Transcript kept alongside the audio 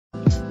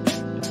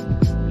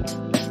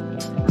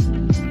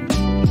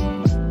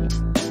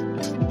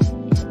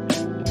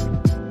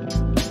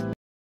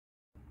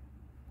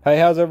Hey,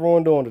 how's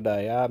everyone doing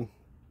today? I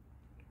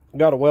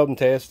got a welding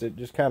test that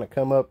just kind of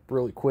come up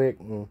really quick,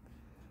 and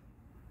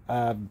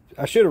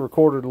I should have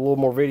recorded a little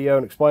more video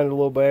and explained it a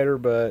little better,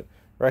 but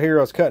right here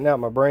I was cutting out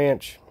my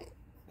branch,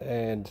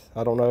 and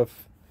I don't know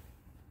if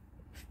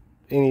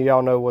any of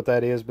y'all know what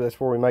that is, but that's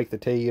where we make the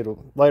tee.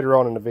 It'll later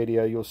on in the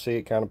video you'll see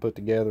it kind of put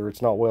together.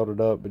 It's not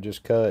welded up, but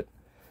just cut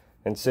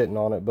and sitting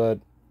on it. But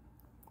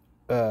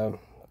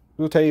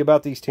we'll tell you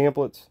about these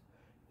templates.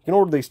 You can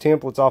order these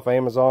templates off of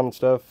Amazon and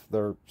stuff.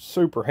 They're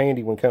super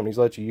handy when companies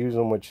let you use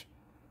them, which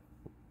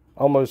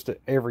almost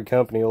every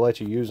company will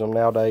let you use them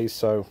nowadays,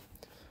 so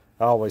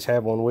I always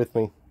have one with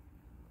me.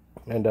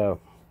 And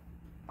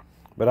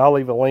but I'll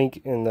leave a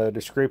link in the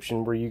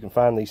description where you can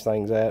find these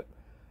things at.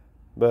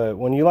 But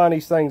when you line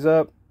these things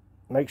up,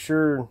 make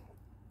sure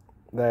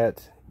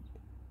that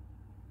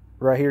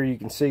right here you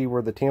can see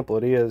where the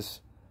template is.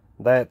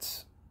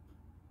 That's,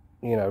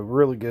 you know,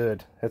 really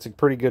good. That's a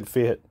pretty good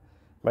fit.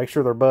 Make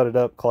sure they're butted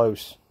up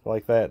close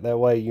like that. That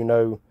way you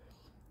know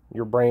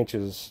your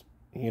branches,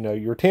 you know,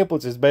 your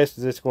template's as best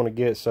as it's going to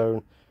get,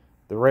 so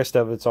the rest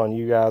of it's on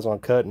you guys on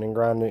cutting and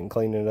grinding it and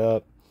cleaning it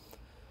up.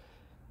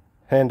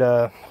 And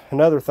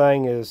another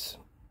thing is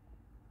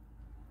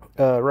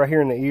right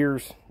here in the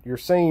ears, your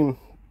seam,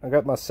 I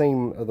got my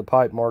seam of the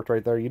pipe marked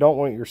right there. You don't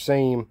want your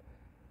seam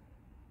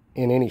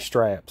in any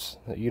straps.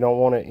 You don't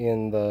want it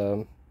in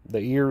the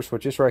ears,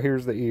 which is right here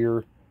is the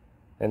ear,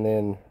 and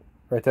then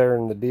right there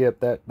in the dip,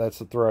 that's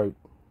the throat.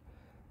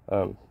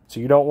 So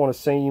you don't want a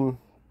seam.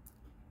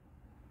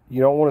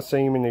 You don't want a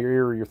seam in your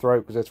ear or your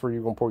throat, because that's where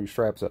you're going to pull your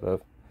straps out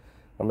of.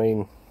 I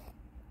mean,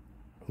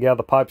 yeah,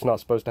 the pipe's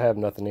not supposed to have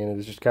nothing in it.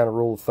 It's just kind of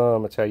rule of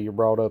thumb. It's how you're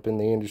brought up in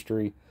the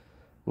industry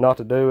not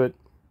to do it.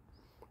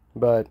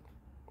 But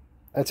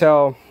that's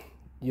how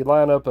you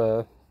line up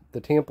the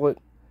template,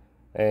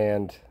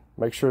 and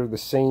make sure the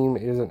seam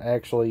isn't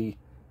actually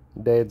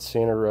dead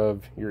center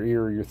of your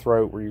ear or your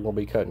throat where you're going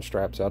to be cutting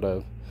straps out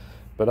of.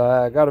 But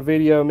I got a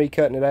video of me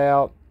cutting it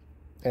out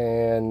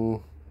and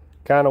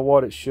kind of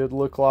what it should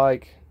look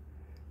like,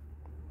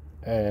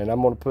 and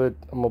I'm gonna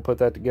put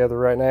that together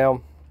right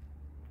now.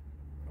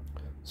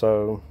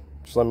 So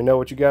just let me know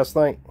what you guys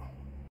think.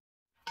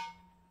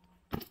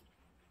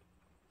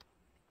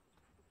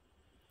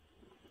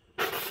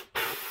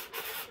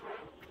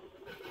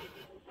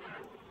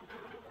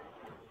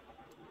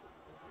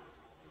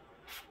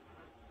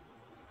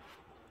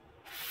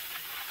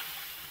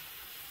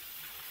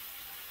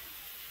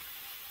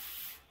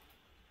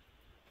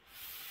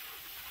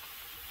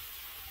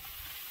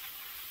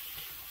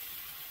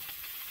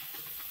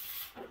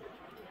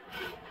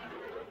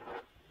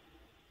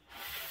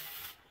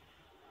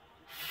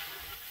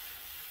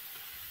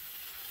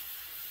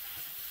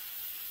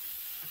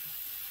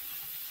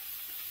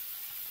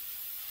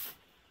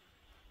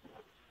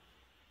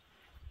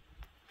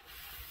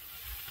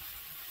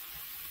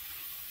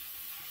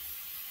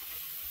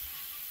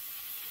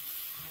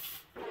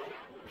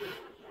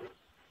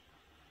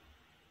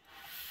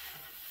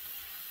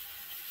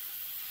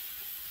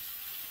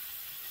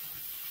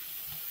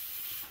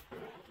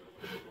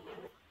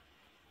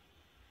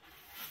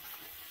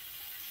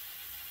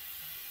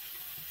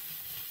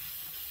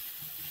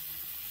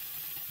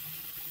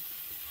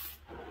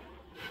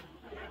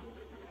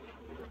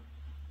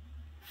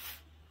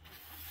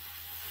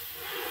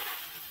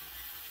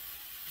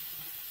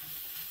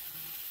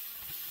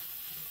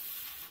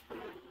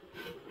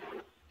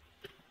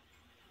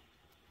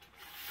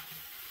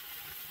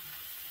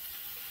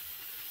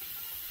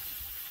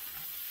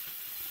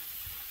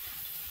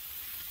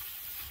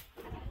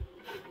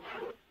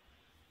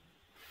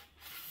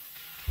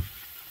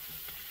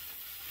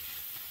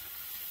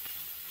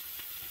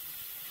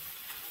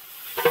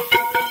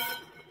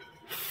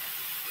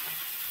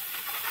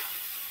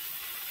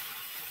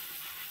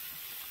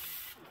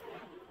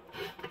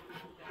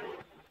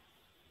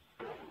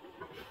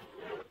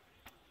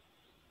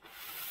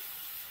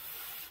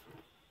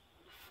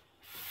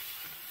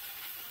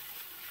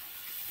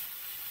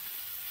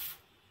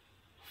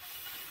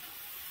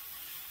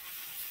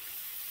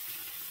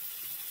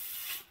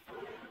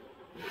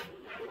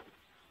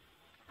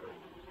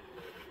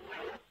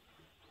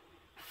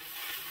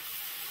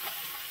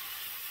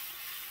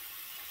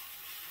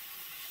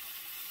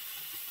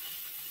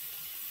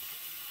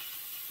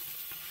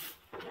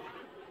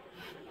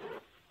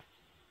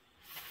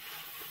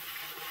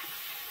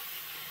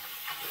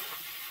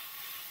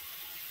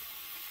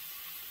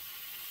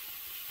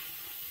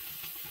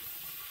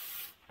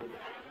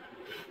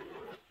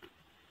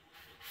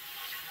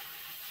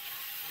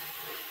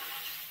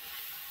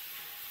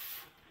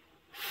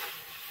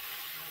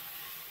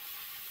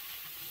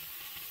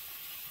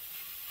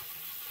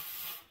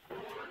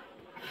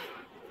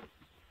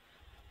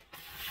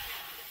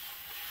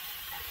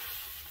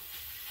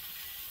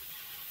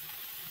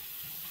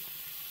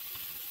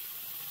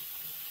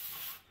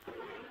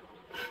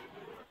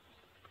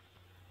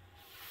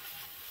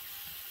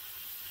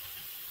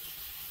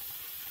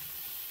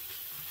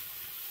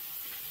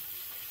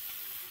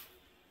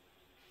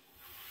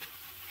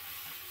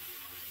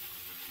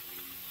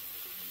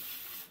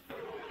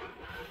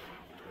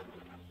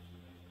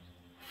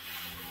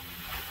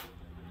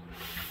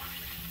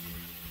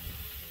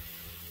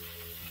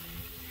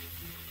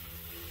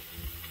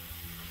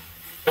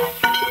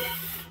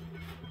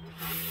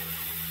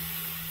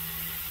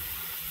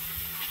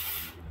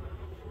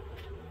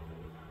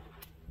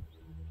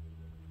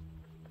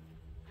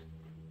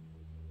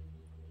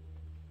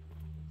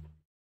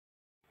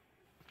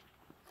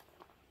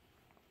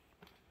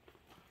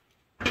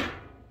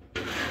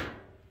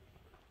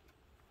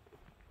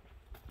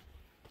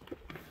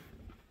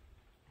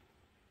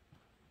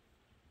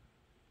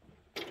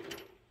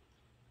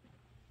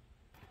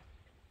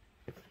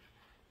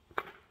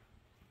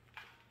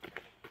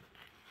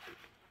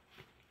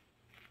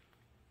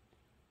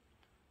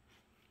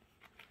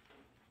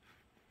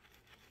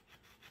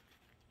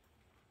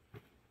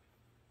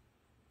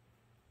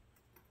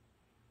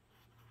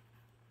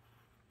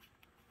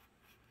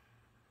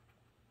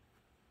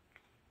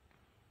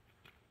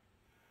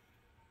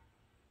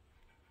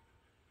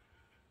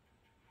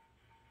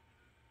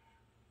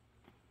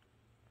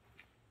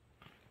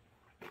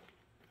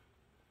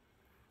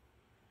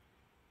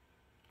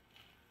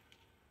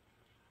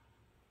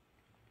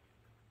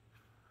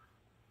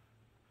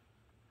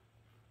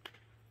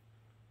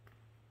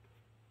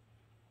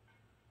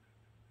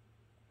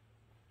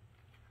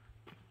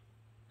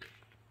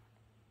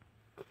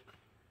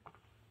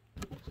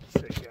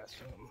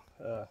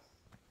 some.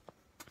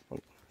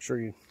 I'm sure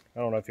you, I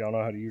don't know if y'all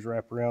know how to use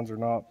wraparounds or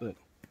not, but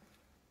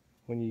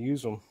when you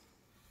use them,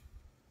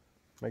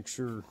 make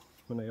sure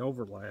when they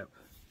overlap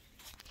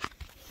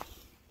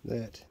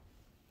that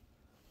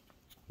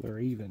they're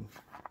even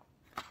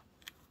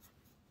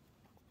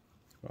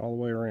all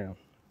the way around.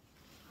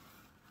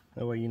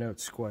 That way you know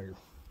it's square.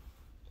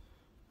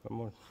 I'm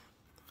going to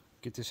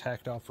get this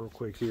hacked off real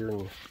quick here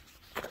and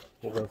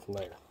we'll go from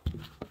there.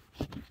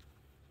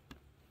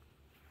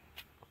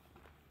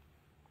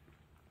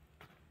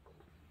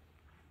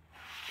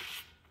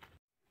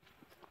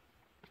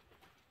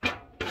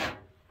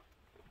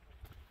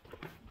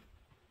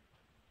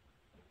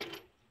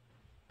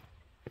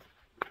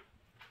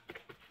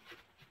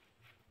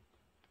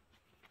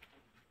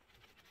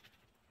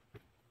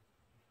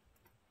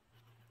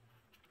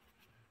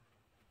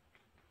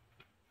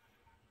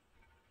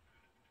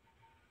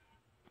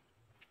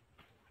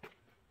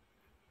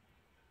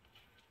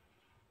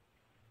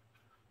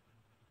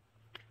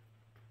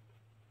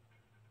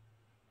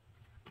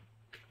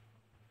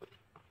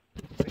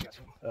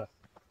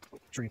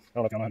 Sure, I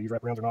don't know if y'all know how to use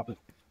wraparounds or not, but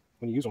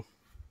when you use them,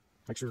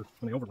 make sure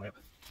when they overlap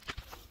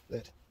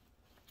that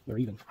they're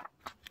even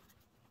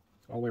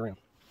all the way around.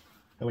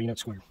 That way you know it's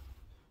square.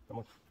 I'm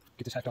going to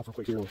get this hacked off real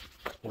quick here and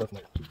we'll go from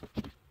there.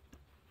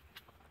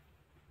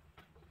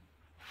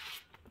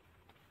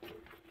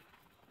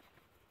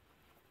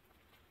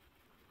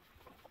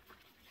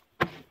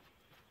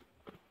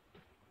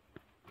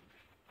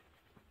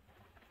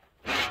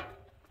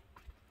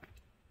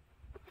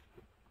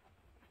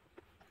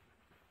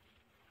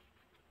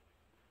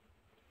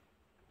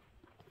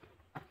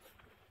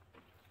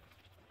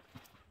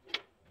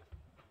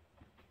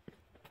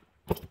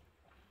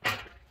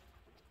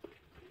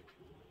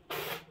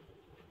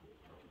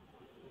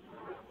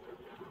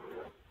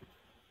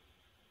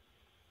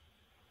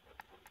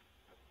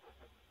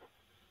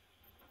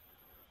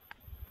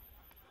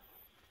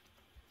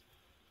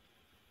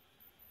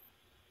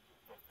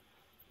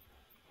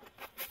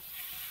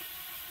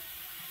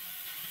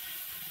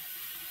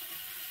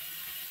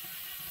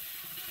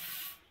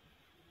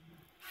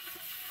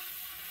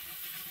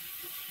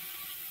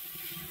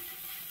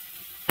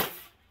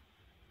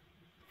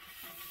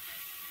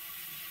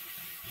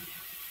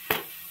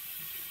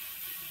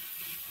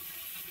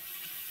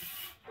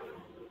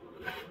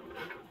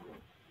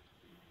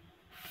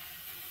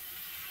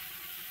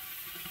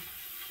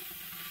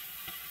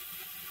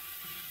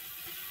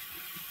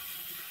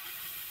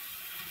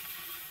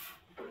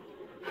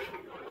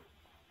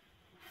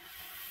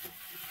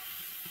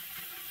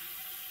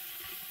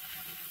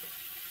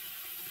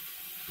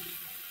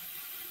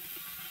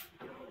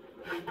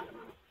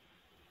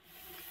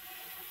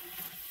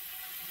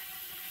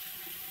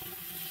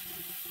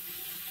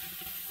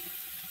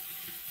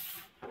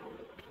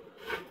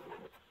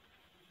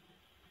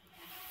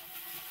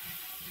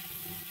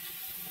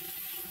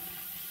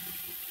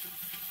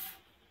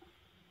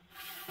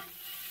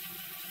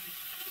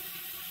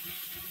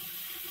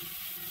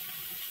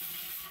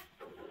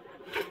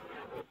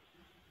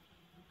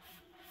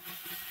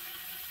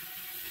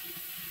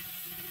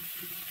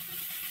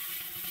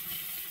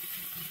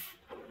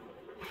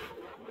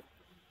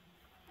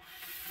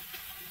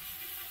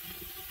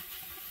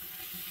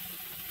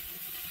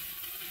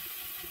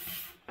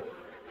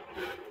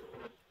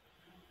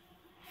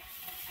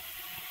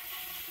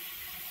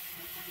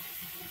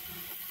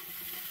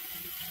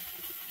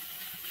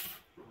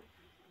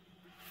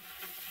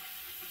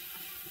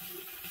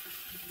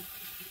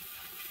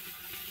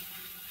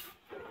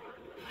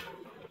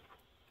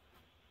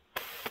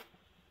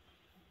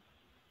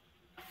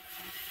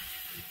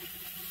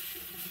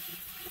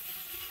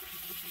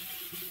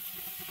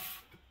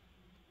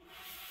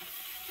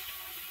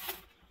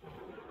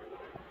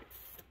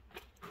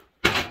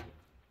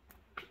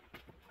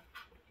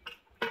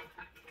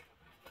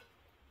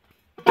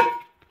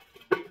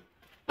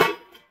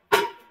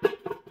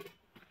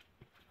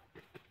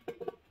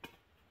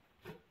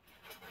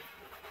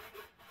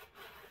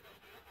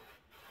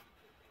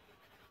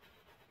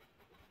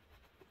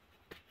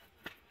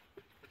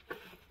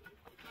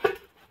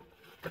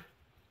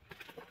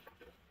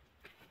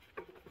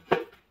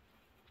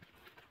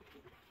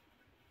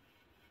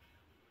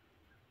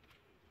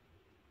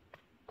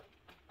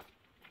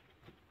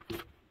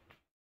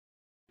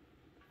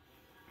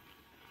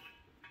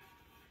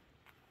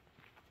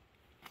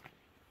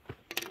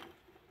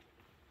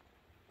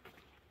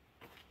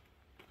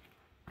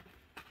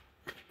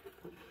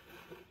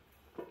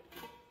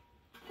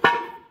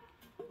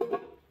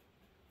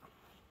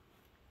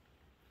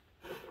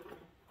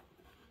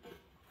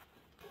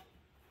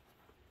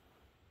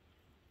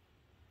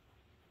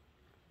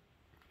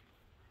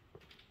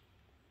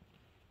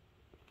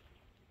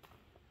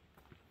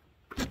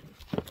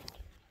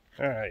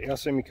 Alright, y'all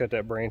see me cut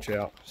that branch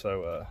out.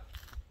 So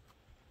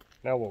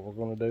now what we're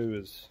going to do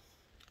is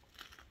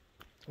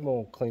I'm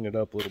going to clean it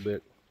up a little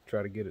bit,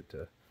 try to get it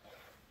to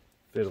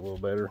fit a little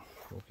better.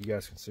 I don't know if you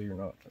guys can see or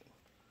not, but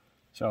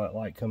saw that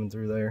light coming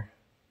through there.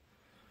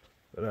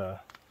 But I'm gonna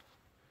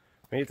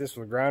hit this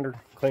with a grinder,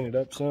 clean it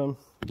up some.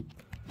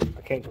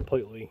 I can't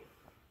completely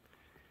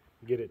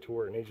get it to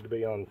where it needs to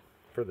be on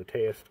for the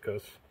test,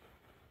 because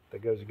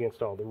that goes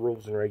against all the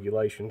rules and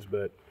regulations.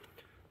 But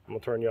I'm gonna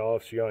turn y'all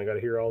off so y'all ain't gotta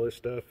hear all this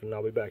stuff, and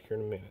I'll be back here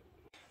in a minute.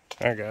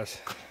 All right, guys.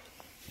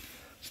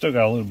 Still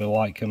got a little bit of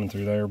light coming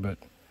through there, but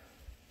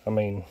I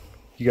mean,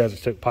 you guys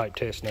that took pipe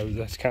test know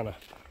that's kind of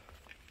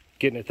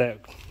getting it that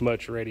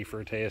much ready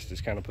for a test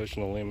is kind of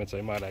pushing the limits.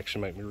 They might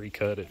actually make me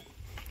recut it,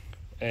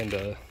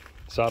 and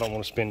so I don't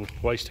want to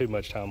waste too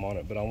much time on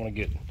it, but I want to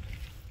get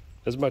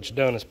as much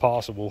done as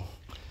possible.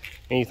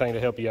 Anything to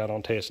help you out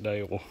on test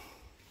day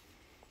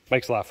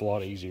makes life a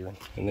lot easier.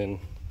 And then,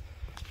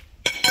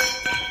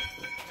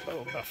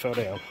 oh, I fell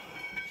down.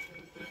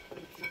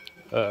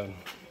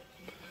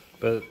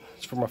 But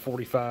it's for my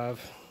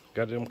 45.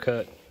 Got them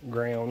cut,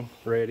 ground,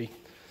 ready.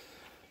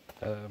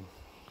 But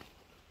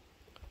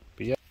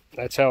yeah,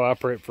 that's how I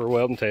prep for a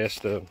welding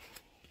test. Do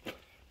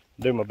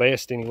my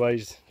best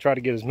anyways. Try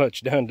to get as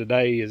much done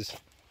today as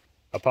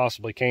I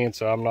possibly can,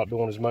 so I'm not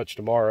doing as much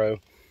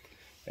tomorrow.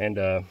 And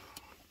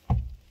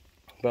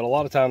but a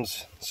lot of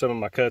times, some of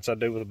my cuts I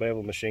do with a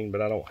bevel machine,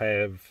 but I don't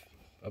have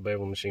a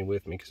bevel machine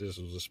with me because this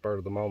was a spur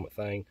of the moment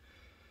thing.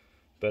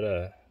 But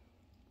I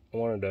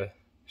wanted to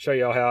show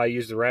y'all how I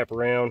use the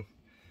wraparound,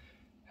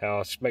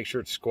 how I make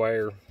sure it's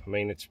square. I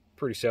mean, it's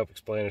pretty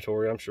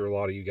self-explanatory. I'm sure a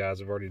lot of you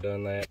guys have already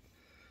done that.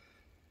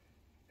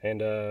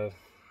 And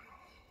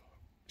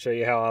show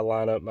you how I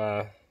line up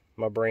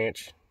my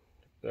branch,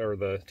 or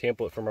the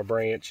template for my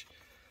branch.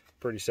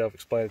 Pretty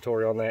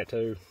self-explanatory on that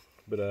too.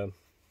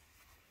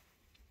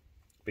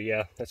 But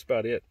yeah, that's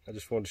about it. I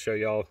just wanted to show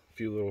y'all a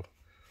few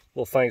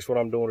little things what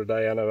I'm doing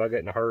today. I know I get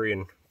in a hurry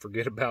and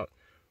forget about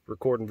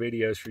recording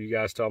videos for you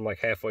guys till I'm like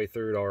halfway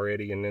through it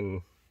already, and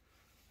then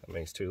I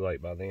mean it's too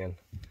late by then.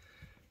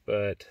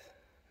 But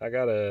I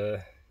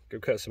gotta go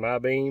cut some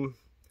I-beam.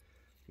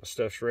 My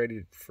stuff's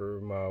ready for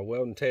my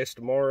welding test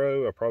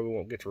tomorrow. I probably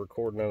won't get to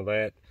record none of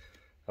that.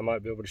 I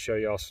might be able to show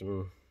y'all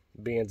some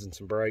bends and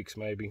some breaks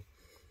maybe.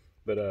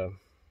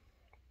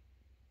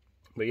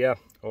 But yeah,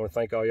 I want to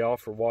thank all y'all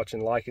for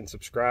watching, liking,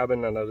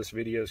 subscribing. I know this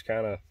video is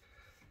kind of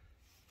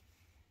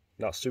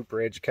not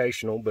super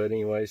educational, but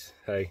anyways,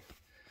 hey,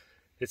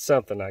 it's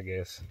something, I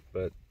guess.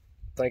 But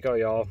thank all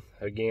y'all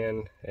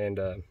again, and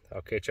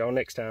I'll catch y'all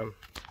next time.